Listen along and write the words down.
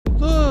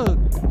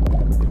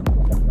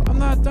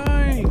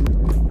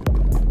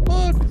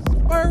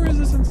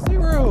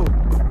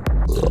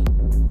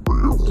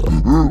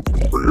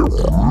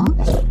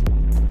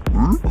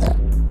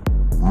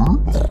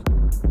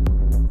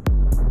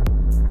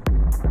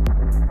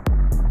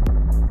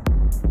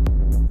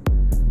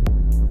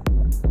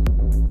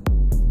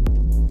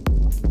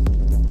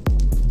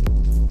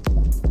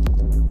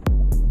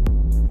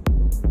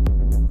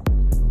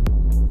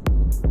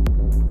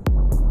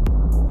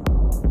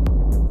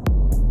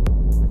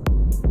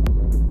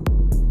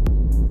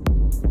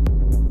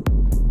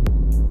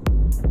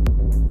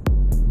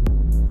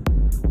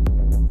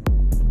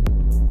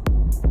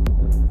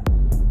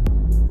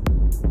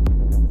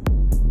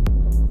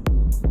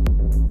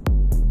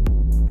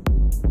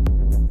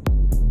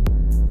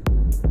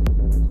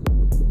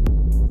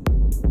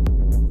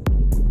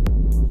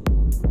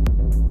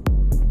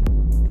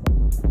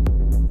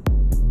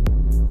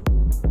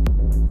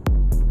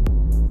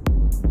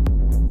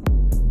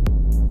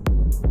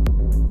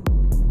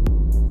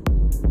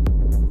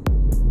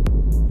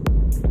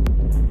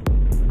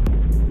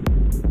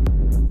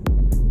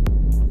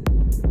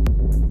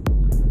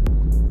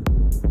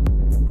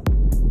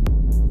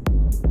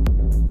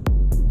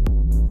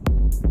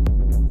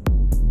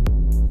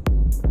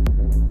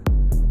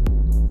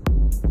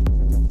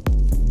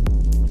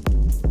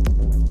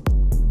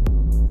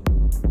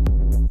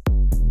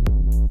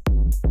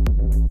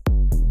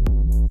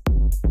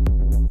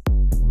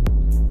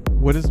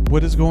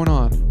What is going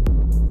on?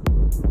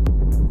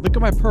 Look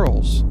at my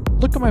pearls.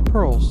 Look at my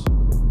pearls.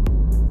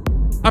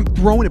 I'm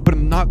throwing it, but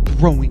I'm not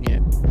throwing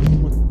it.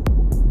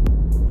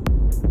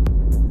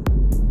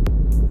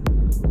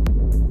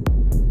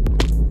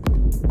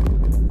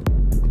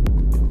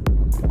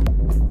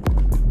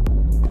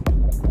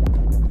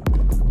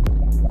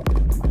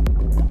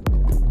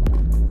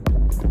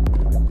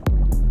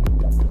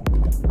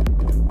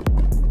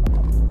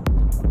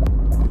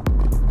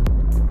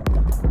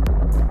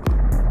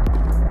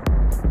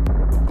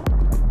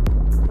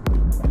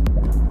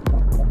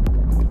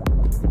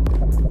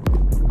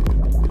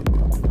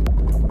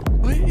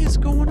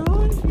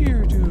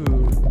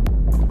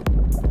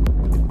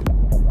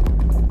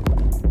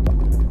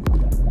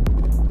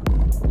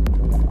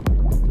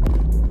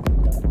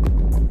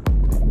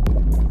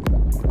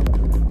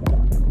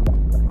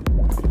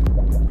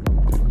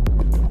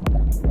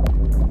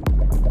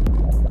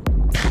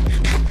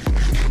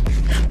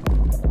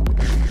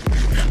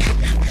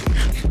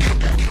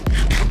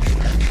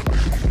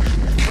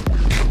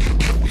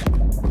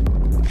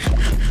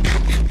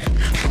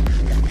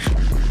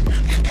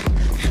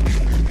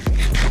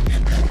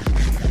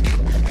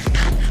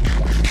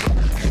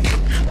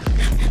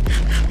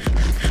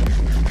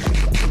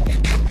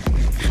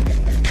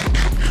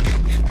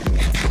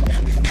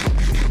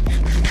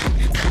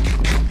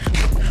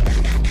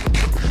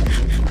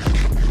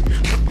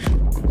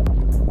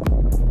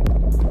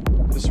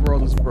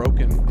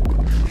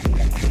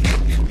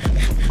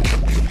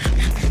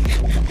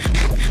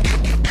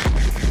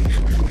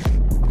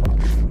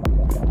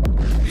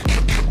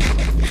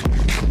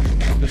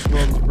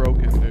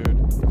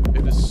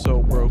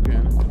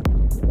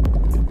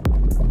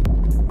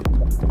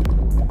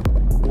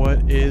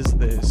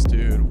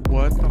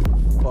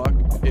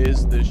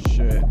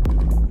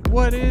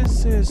 What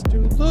is this,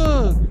 dude?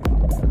 Look!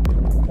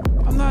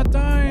 I'm not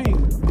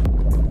dying!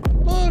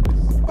 Look!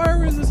 Fire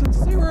resistance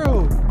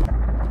 0!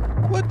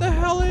 What the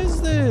hell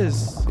is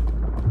this?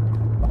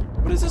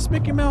 What is this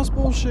Mickey Mouse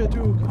bullshit,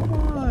 dude? Come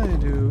on,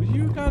 dude.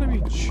 You gotta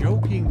be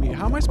joking me.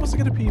 How am I supposed to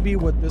get a PB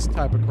with this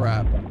type of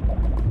crap?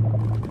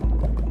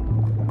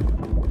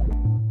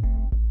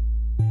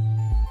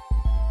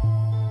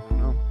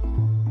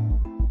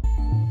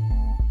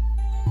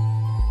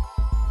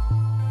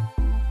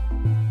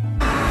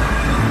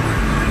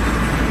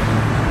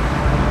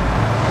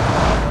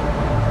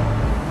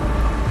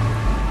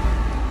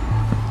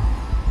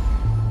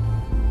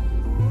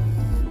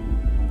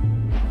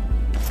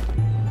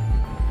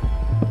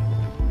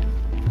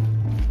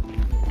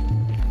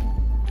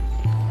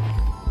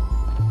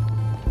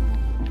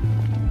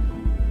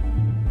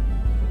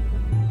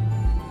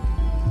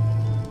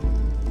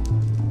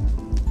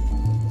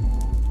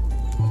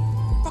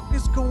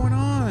 Going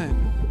on?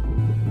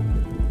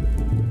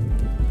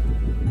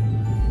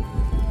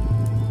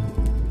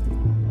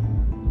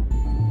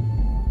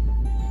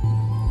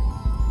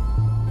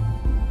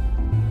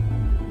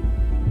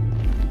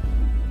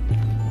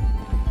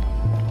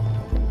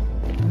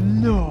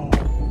 No.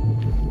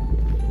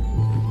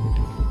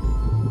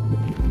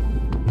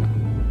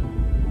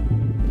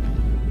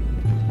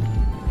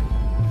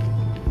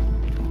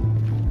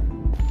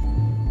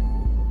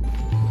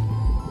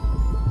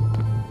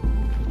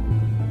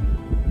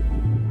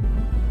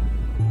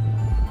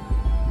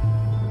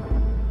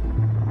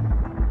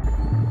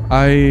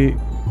 I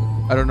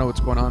don't know what's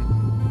going on.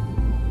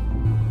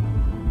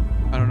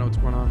 I don't know what's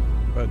going on,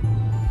 but